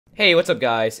Hey, what's up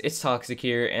guys? It's Toxic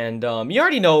here, and you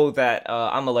already know that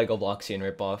I'm a Lego Bloxian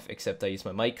ripoff, except I use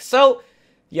my mic. So,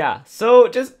 yeah, so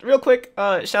just real quick,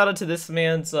 shout out to this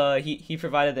man's, he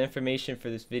provided the information for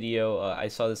this video. I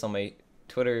saw this on my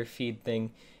Twitter feed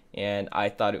thing, and I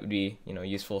thought it would be,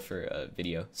 useful for a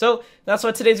video. So, that's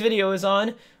what today's video is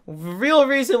on. Real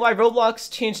reason why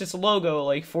Roblox changed its logo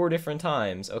like 4 different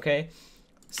times, okay?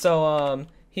 So,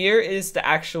 here is the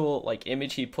actual like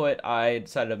image he put. I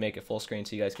decided to make it full screen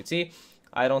so you guys could see.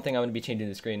 I don't think I'm going to be changing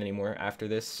the screen anymore after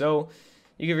this, so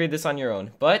you can read this on your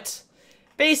own. But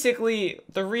basically,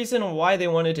 the reason why they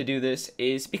wanted to do this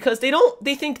is because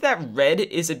they think that red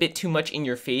is a bit too much in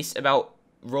your face about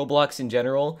Roblox in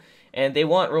general, and they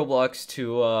want Roblox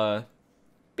to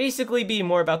basically be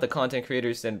more about the content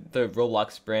creators than the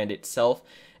Roblox brand itself.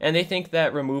 And they think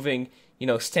that removing,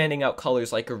 standing out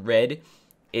colors like a red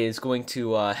is going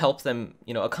to help them,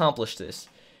 accomplish this.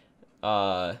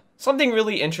 Something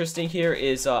really interesting here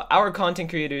is our content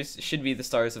creators should be the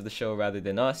stars of the show rather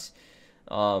than us.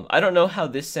 I don't know how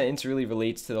this sentence really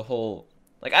relates to the whole.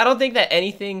 Like, I don't think that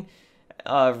anything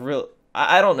real.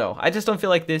 I don't know. I just don't feel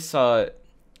like this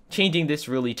changing this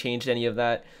really changed any of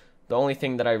that. The only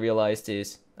thing that I realized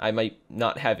is I might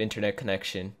not have internet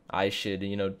connection. I should,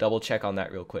 double check on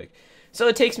that real quick. So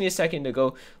it takes me a second to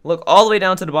go look all the way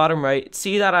down to the bottom right,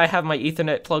 see that I have my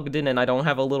Ethernet plugged in and I don't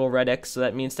have a little red X, so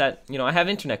that means that, I have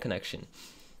internet connection.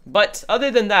 But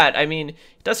other than that, I mean,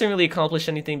 it doesn't really accomplish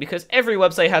anything because every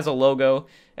website has a logo,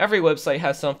 every website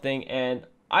has something, and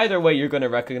either way you're going to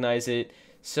recognize it.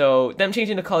 So them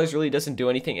changing the colors really doesn't do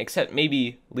anything except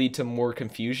maybe lead to more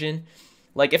confusion.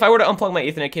 Like if I were to unplug my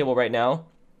Ethernet cable right now,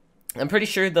 I'm pretty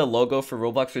sure the logo for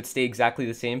Roblox would stay exactly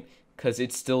the same because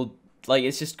it's still, like,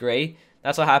 it's just gray.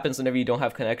 That's what happens whenever you don't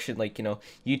have connection. Like,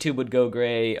 YouTube would go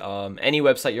gray. Any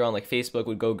website you're on, like Facebook,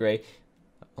 would go gray.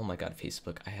 Oh my god,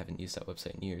 Facebook. I haven't used that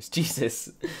website in years.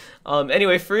 Jesus.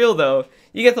 Anyway, for real though,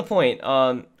 you get the point.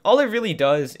 All it really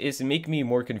does is make me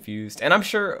more confused. And I'm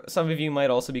sure some of you might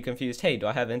also be confused. Hey, do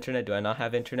I have internet? Do I not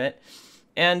have internet?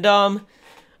 And, I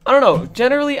don't know.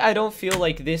 Generally, I don't feel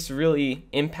like this really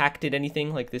impacted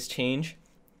anything, like this change.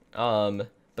 But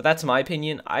that's my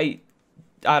opinion.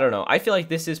 I don't know. I feel like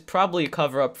this is probably a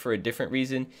cover-up for a different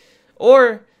reason.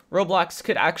 Or Roblox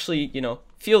could actually,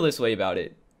 feel this way about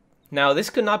it. Now, this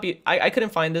could not be... I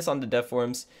couldn't find this on the dev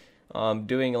forums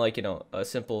doing, like, a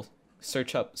simple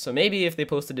search up. So maybe if they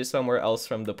posted it somewhere else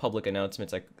from the public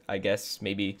announcements, I guess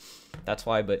maybe that's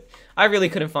why. But I really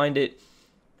couldn't find it.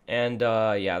 And,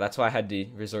 yeah, that's why I had to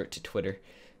resort to Twitter.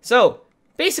 So,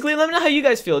 basically, let me know how you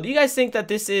guys feel. Do you guys think that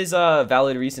this is a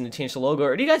valid reason to change the logo?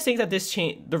 Or do you guys think that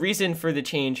the reason for the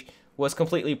change was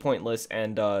completely pointless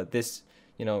and this,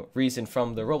 reason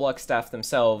from the Roblox staff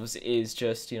themselves is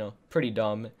just, pretty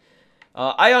dumb?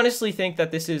 I honestly think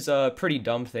that this is a pretty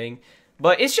dumb thing.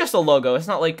 But it's just a logo. It's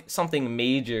not like something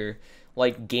major,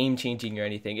 like game-changing or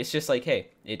anything. It's just like, hey,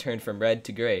 it turned from red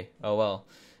to gray. Oh, well.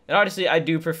 And honestly, I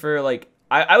do prefer, like,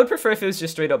 I would prefer if it was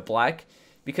just straight up black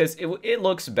because it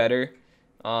looks better.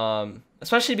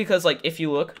 Especially because, like, if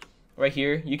you look right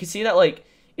here, you can see that, like,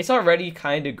 it's already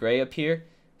kind of gray up here.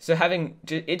 So having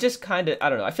it just kind of, I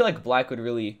don't know, I feel like black would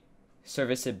really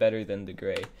service it better than the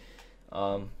gray.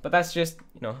 But that's just,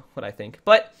 what I think.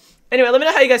 But anyway, let me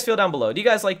know how you guys feel down below. Do you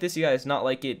guys like this? Do you guys not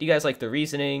like it? Do you guys like the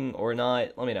reasoning or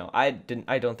not? Let me know. I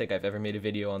don't think I've ever made a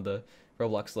video on the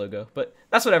Roblox logo, but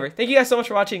that's whatever. Thank you guys so much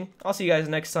for watching. I'll see you guys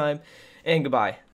next time, and goodbye.